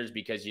 goaltenders,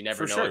 because you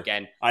never know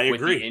again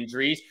with the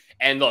injuries.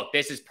 And look,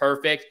 this is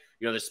perfect.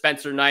 There's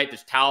Spencer Knight,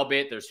 there's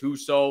Talbot, there's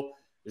Husso.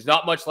 There's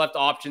not much left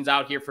options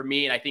out here for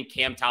me, and I think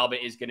Cam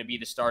Talbot is going to be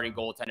the starting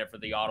goaltender for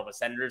the Ottawa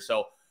Senators.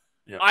 So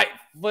I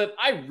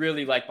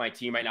really like my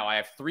team right now. I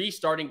have 3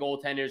 starting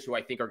goaltenders who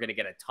I think are going to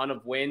get a ton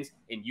of wins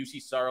in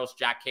UC Saros,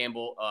 Jack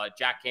Campbell,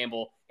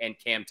 and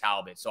Cam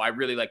Talbot. So I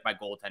really like my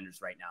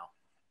goaltenders right now.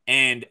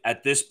 And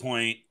at this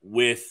point,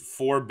 with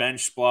 4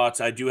 bench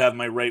spots, I do have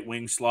my right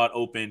wing slot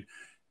open.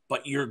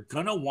 But you're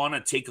going to want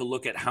to take a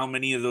look at how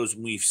many of those,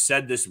 we've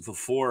said this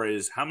before,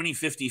 is how many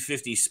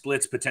 50-50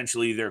 splits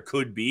potentially there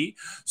could be.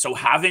 So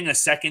having a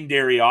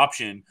secondary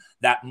option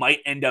that might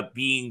end up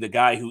being the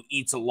guy who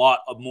eats a lot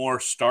of more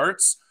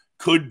starts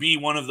could be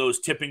one of those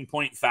tipping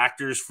point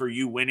factors for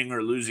you winning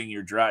or losing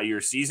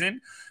your season.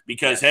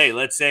 Because, hey,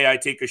 let's say I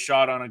take a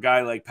shot on a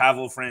guy like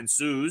Pavel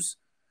Francouz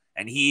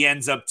and he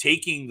ends up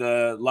taking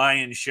the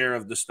lion's share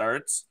of the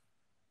starts.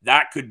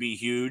 That could be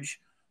huge.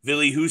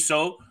 Ville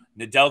Husso,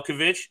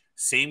 Nedeljkovic,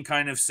 same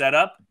kind of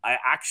setup. I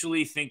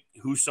actually think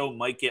Husso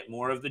might get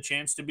more of the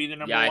chance to be the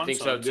number 1. I think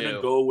so I'm going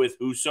to go with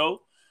Husso.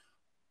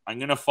 I'm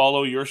going to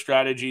follow your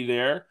strategy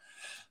there.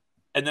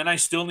 And then I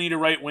still need a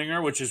right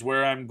winger, which is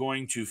where I'm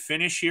going to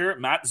finish here.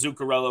 Matt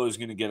Zuccarello is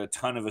going to get a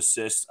ton of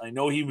assists. I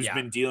know he was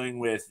been dealing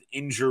with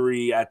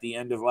injury at the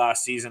end of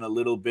last season a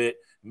little bit,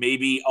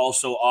 maybe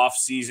also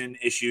off-season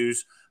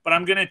issues. But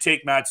I'm going to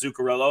take Matt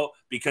Zuccarello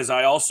because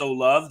I also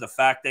love the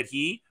fact that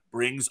he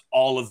brings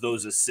all of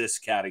those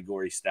assist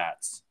category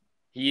stats.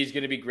 He is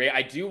going to be great.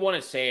 I do want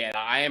to say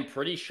I am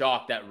pretty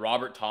shocked that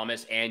Robert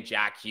Thomas and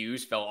Jack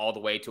Hughes fell all the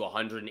way to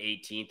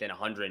 118th and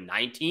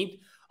 119th.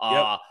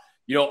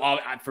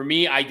 For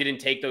me, I didn't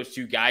take those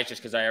 2 guys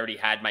just because I already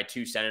had my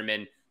 2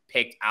 centermen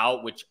picked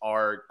out, which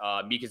are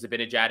Mika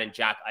Zibanejad and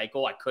Jack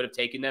Eichel. I could have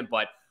taken them,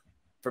 but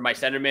for my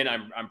centermen,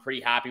 I'm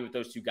pretty happy with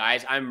those 2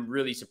 guys. I'm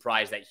really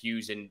surprised that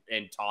Hughes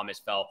and Thomas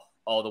fell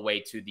all the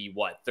way to the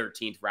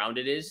 13th round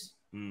it is.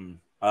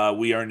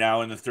 We are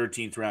now in the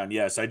 13th round.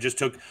 Yes, I just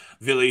took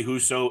Ville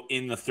Husso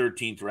in the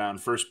 13th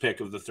round, first pick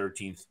of the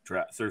 13th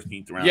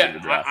round of the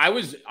draft. I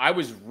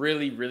was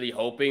really, really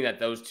hoping that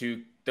those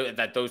two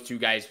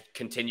guys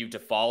continue to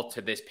fall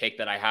to this pick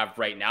that I have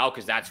right now,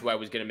 because that's who I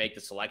was going to make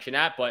the selection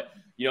at. But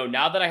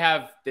now that I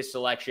have this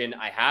selection,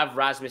 I have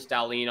Rasmus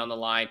Dahlin on the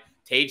line.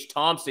 Tage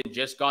Thompson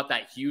just got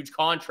that huge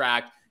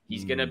contract.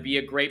 He's going to be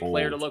a great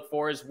player to look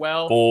for as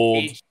well.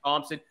 Tage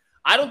Thompson.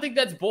 I don't think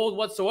that's bold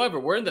whatsoever.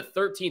 We're in the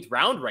 13th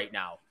round right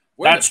now.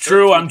 That's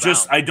true.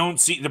 I don't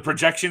see the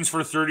projections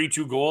for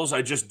 32 goals.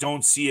 I just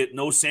don't see it.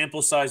 No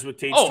sample size with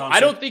Tage Thompson.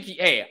 I don't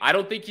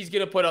think he's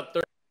going to put up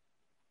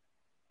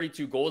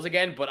 32 goals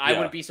again, but I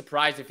wouldn't be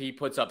surprised if he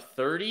puts up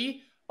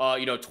 30.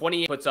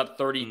 28 puts up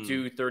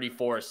 32,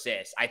 34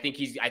 assists.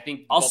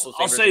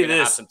 I'll say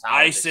this.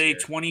 I say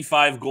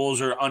 25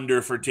 goals or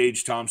under for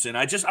Tage Thompson.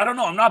 I don't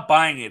know. I'm not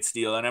buying it,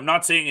 Steele, and I'm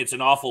not saying it's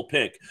an awful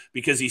pick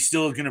because he's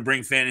still going to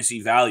bring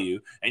fantasy value.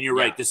 And you're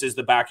right. This is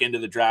the back end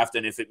of the draft,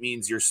 and if it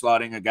means you're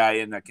slotting a guy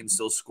in that can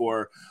still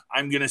score,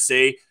 I'm going to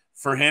say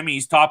for him,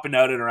 he's topping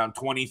out at around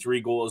 23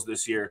 goals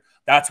this year.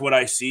 That's what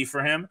I see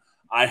for him.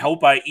 I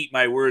hope I eat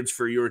my words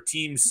for your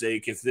team's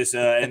sake if this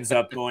ends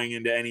up going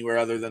into anywhere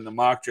other than the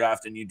mock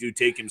draft and you do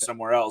take him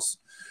somewhere else.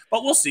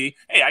 But we'll see.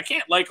 Hey, I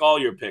can't like all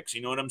your picks.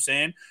 You know what I'm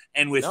saying?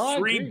 And with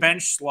 3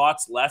 bench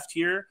slots left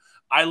here,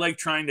 I like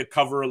trying to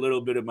cover a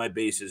little bit of my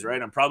bases, right?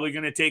 I'm probably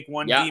going to take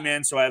 1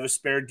 D-man, so I have a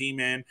spare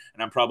D-man,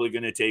 and I'm probably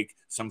going to take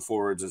some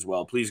forwards as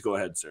well. Please go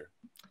ahead, sir.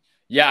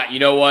 Yeah, you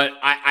know what?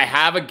 I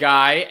have a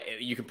guy.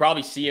 You can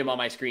probably see him on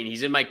my screen.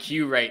 He's in my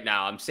queue right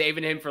now. I'm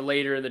saving him for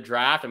later in the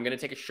draft. I'm going to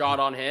take a shot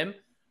on him.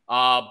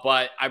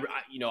 But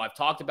I've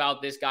talked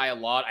about this guy a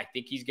lot. I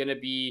think he's going to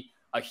be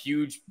a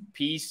huge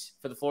piece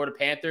for the Florida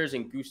Panthers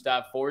and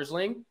Gustav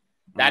Forsling.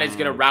 That is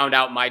going to round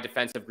out my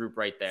defensive group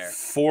right there.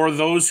 For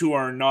those who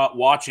are not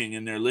watching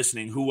and they're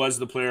listening, who is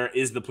the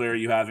player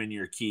you have in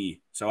your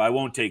key? So I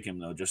won't take him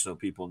though, just so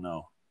people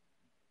know.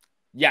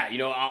 Yeah,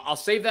 I'll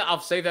save that. I'll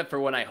save that for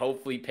when I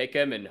hopefully pick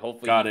him and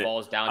hopefully he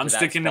falls down. I'm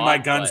sticking to my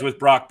guns with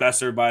Brock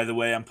Besser, by the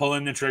way. I'm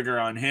pulling the trigger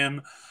on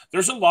him.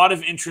 There's a lot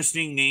of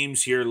interesting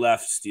names here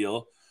left,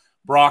 Steele.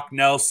 Brock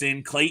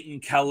Nelson,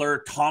 Clayton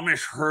Keller,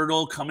 Thomas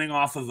Hertl coming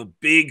off of a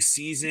big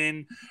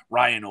season,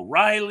 Ryan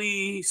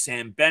O'Reilly,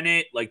 Sam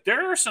Bennett. Like,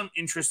 there are some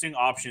interesting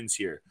options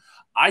here.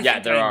 I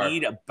think I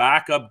need a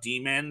backup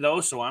D-man,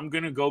 though, so I'm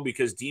going to go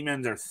because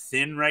D-men are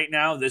thin right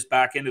now, this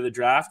back end of the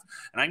draft,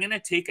 and I'm going to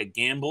take a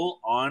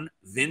gamble on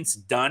Vince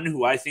Dunn,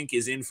 who I think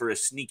is in for a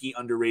sneaky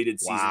underrated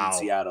season in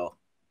Seattle.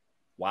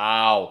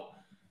 Wow.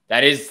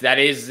 That is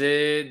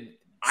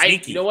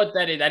you know what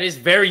that is? That is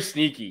very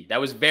sneaky.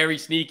 That was very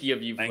sneaky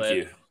of you,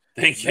 Flip.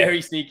 Thank you.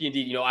 Very sneaky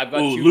indeed. You know, I've got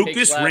two Lucas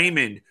picks left.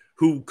 Raymond,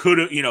 who could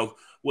have,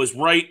 was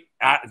right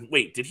at –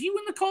 wait, did he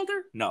win the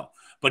Calder? No,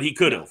 but he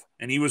could have.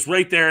 And he was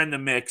right there in the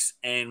mix,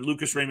 and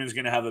Lucas Raymond's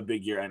going to have a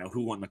big year. I know.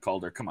 Who won the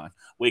Calder? Come on.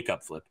 Wake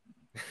up, Flip.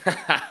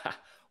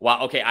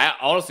 Wow. Okay. I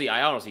honestly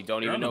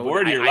don't even know.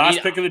 Board, your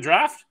last pick of the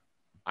draft?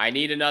 I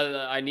need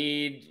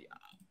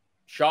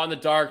shot in the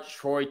dark,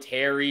 Troy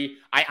Terry.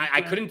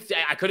 I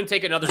couldn't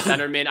take another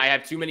centerman. I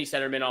have too many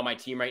centermen on my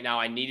team right now.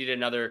 I needed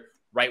another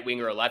right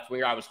winger or left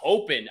winger. I was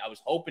hoping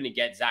to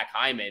get Zach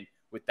Hyman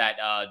with that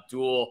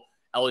dual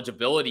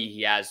eligibility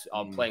he has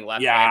playing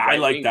left. Yeah, and right I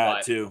like wing,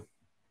 that too.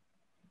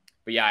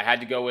 But yeah, I had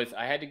to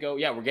go.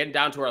 Yeah, we're getting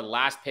down to our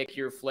last pick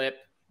here, Flip.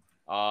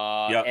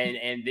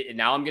 And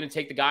now I'm going to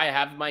take the guy I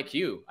have in my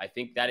queue. I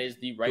think that is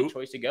the right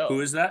choice to go.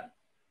 Who is that?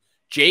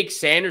 Jake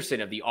Sanderson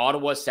of the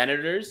Ottawa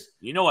Senators.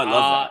 I love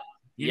that.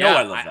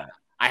 I love that.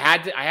 I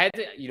had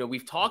to,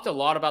 we've talked a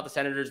lot about the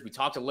Senators. We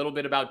talked a little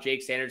bit about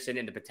Jake Sanderson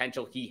and the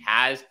potential he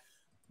has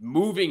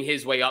moving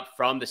his way up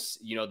from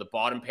the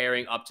bottom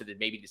pairing up to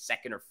maybe the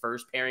second or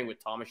first pairing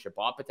with Thomas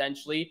Chabot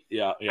potentially.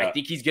 Yeah. I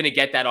think he's going to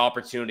get that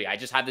opportunity. I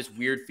just have this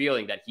weird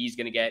feeling that he's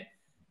going to get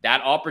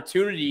that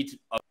opportunity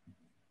of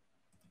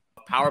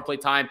power play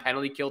time,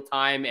 penalty kill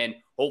time, and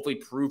hopefully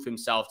prove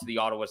himself to the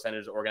Ottawa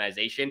Senators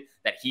organization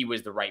that he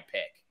was the right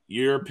pick.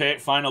 Your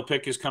final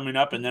pick is coming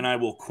up, and then I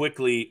will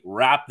quickly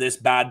wrap this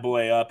bad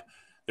boy up.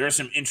 There are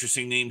some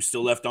interesting names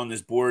still left on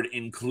this board,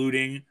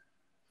 including,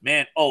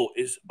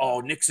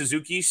 Nick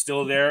Suzuki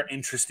still there?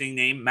 Interesting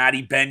name.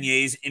 Matty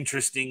Beniers,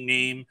 interesting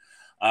name.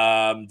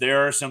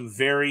 There are some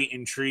very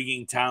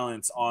intriguing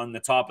talents on the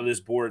top of this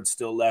board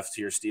still left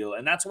here, Steele.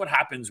 And that's what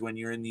happens when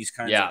you're in these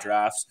kinds of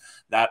drafts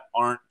that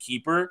aren't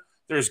keeper.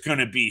 There's going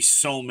to be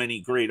so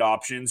many great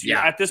options.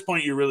 At this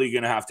point, you're really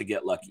going to have to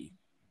get lucky.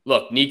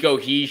 Look, Nico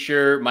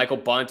Hischier, Michael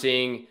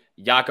Bunting,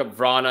 Jakob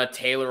Vrana,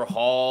 Taylor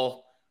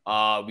Hall.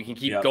 We can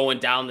keep going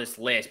down this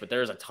list, but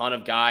there's a ton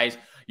of guys.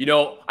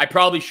 I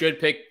probably should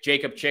pick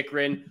Jacob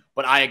Chikrin,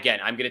 but I'm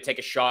going to take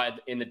a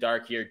shot in the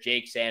dark here.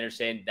 Jake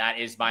Sanderson, that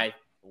is my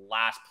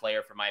last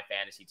player for my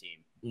fantasy team.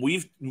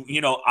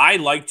 I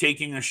like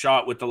taking a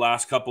shot with the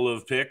last couple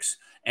of picks,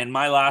 and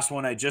my last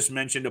one, I just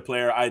mentioned a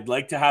player. I'd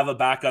like to have a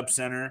backup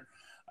center.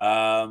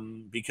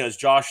 Because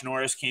Josh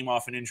Norris came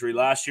off an injury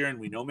last year, and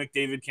we know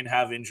McDavid can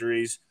have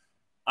injuries.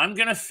 I'm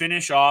going to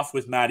finish off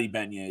with Matty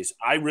Beniers.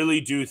 I really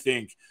do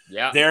think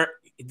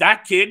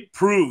that kid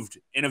proved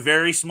in a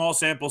very small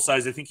sample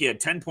size. I think he had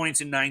 10 points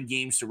in 9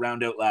 games to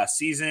round out last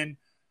season.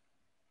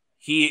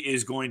 He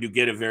is going to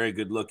get a very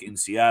good look in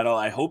Seattle.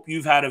 I hope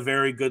you've had a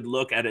very good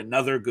look at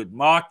another good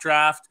mock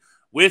draft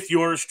with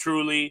yours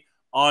truly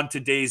on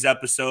today's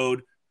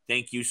episode.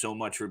 Thank you so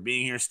much for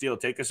being here. Steele,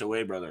 take us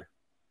away, brother.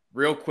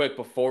 Real quick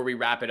before we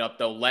wrap it up,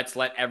 though, let's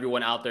let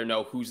everyone out there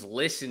know who's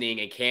listening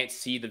and can't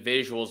see the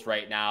visuals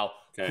right now,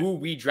 who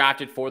we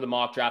drafted for the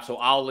mock draft. So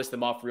I'll list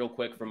them off real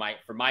quick for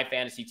my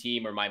fantasy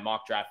team or my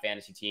mock draft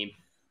fantasy team.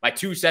 My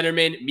 2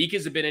 centermen, Mika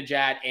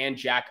Zibanejad and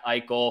Jack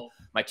Eichel.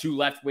 My 2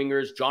 left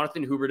wingers,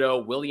 Jonathan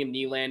Huberdeau, William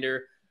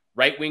Nylander.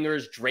 Right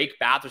wingers, Drake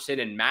Batherson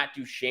and Matt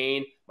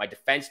Duchene. My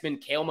defensemen,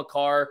 Cale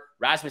Makar,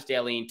 Rasmus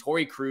Dahlin,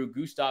 Torrey Krug,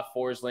 Gustav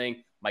Forsling.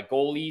 My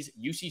goalies,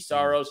 UC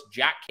Saros,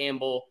 Jack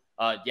Campbell,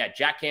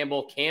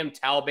 Cam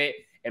Talbot,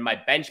 and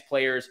my bench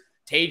players,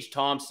 Tage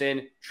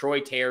Thompson, Troy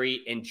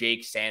Terry, and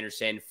Jake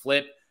Sanderson.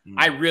 Flip,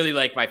 I really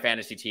like my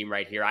fantasy team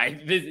right here.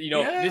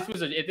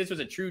 If this was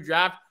a true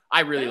draft, I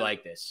really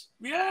like this.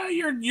 Yeah,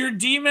 your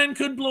D-men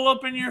could blow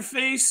up in your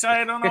face.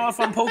 I don't know if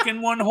I'm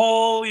poking one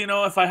hole.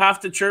 If I have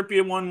to chirp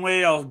you one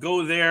way, I'll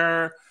go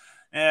there.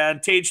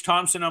 And Tage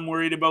Thompson, I'm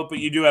worried about, but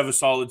you do have a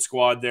solid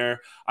squad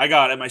there. I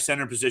got at my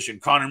center position,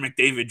 Connor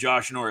McDavid,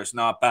 Josh Norris,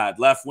 not bad.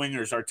 Left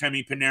wingers,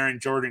 Artemi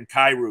Panarin, Jordan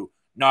Kyrou,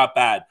 not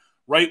bad.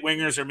 Right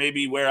wingers are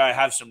maybe where I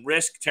have some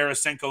risk,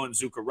 Tarasenko and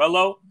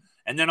Zuccarello.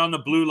 And then on the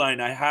blue line,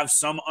 I have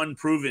some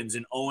unprovens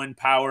in Owen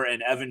Power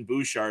and Evan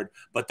Bouchard,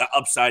 but the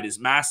upside is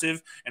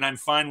massive, and I'm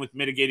fine with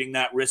mitigating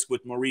that risk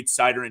with Moritz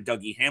Seider and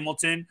Dougie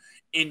Hamilton.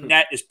 In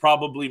net is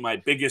probably my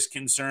biggest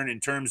concern in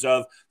terms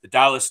of the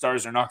Dallas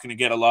Stars are not going to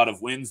get a lot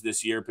of wins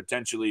this year,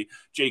 potentially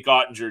Jake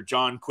Ottinger,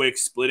 John Quick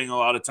splitting a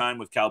lot of time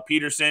with Cal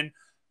Peterson.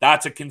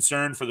 That's a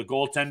concern for the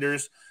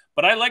goaltenders.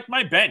 But I like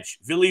my bench.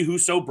 Ville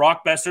Husso,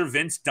 Brock Besser,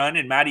 Vince Dunn,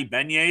 and Matty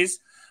Beniers.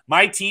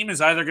 My team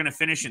is either going to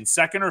finish in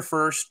second or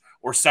first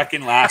or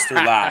second last or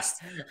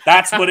last.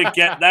 That's what it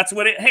gets.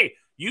 Hey,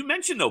 you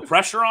mentioned, though,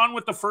 pressure on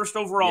with the first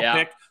overall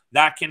pick.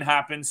 That can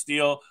happen,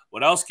 Steele.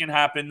 What else can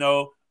happen,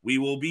 though? We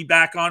will be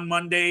back on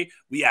Monday.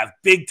 We have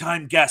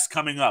big-time guests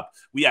coming up.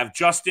 We have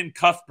Justin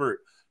Cuthbert,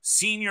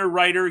 senior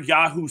writer,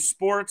 Yahoo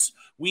Sports.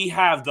 We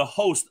have the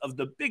host of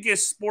the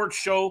biggest sports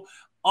show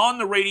on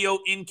the radio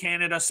in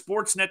Canada,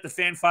 Sportsnet, the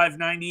Fan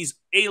 590s.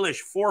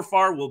 Ailish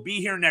Forfar will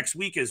be here next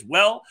week as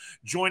well,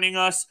 joining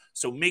us.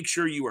 So make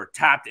sure you are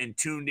tapped and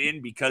tuned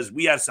in because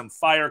we have some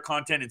fire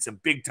content and some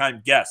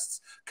big-time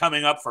guests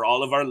coming up for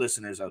all of our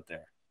listeners out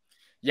there.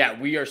 Yeah,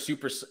 we are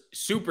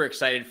super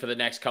excited for the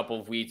next couple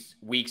of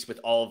weeks with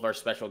all of our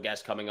special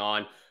guests coming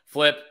on.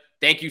 Flip,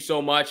 thank you so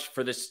much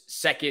for this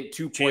second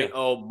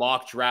 2.0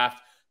 mock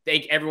draft.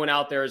 Thank everyone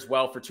out there as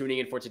well for tuning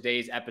in for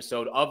today's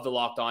episode of the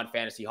Locked On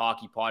Fantasy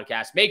Hockey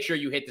Podcast. Make sure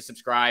you hit the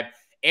subscribe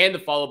and the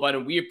follow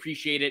button. We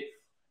appreciate it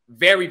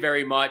very,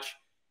 very much.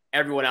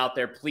 Everyone out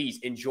there, please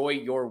enjoy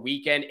your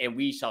weekend, and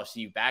we shall see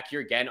you back here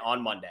again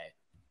on Monday.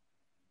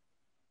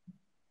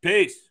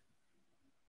 Peace.